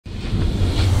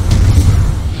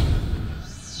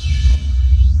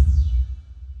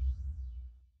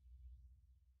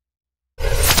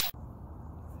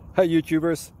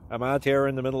YouTubers. I'm out here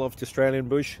in the middle of the Australian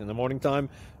bush in the morning time.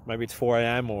 Maybe it's 4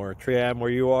 a.m. or 3 a.m. where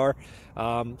you are.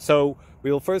 So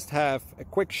we'll first have a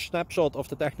quick snapshot of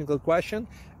the technical question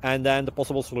and then the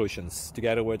possible solutions,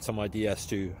 together with some ideas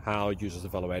to how users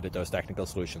evaluated those technical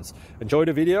solutions. Enjoy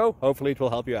the video. Hopefully it will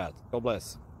help you out. God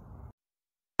bless.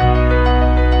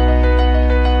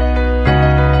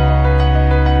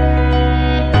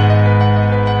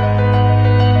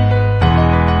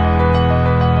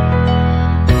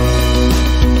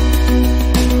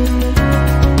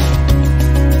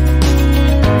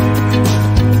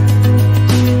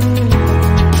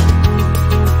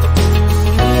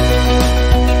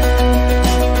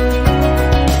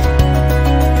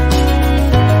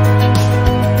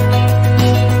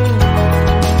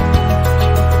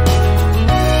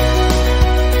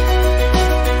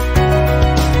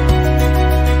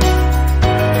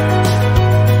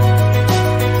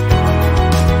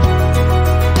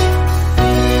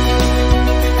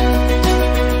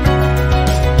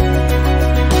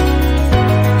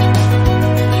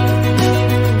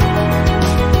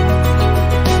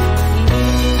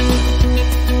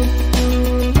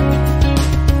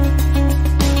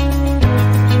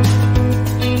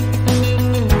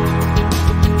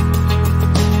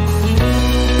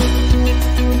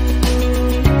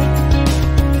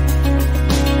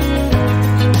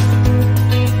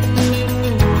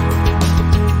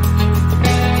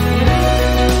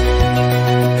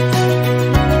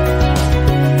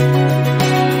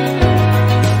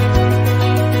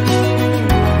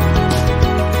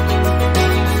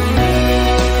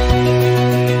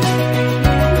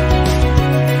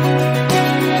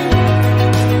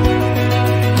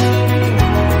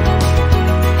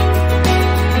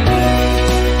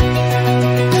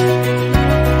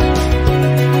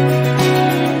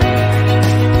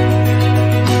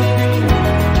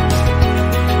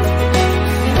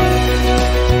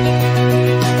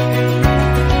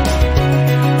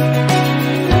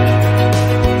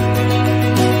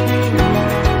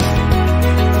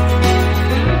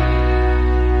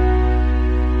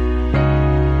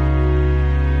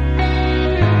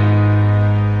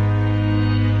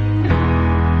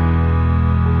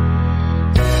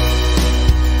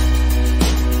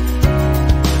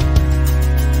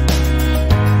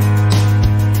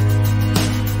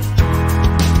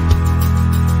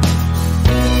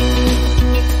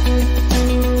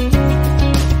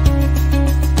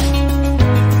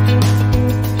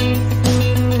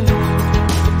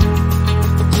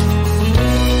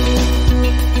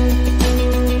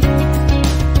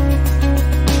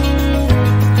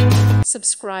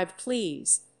 Subscribe,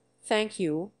 please. Thank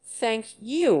you. Thank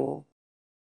you.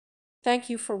 Thank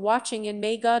you for watching, and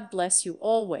may God bless you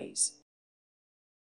always.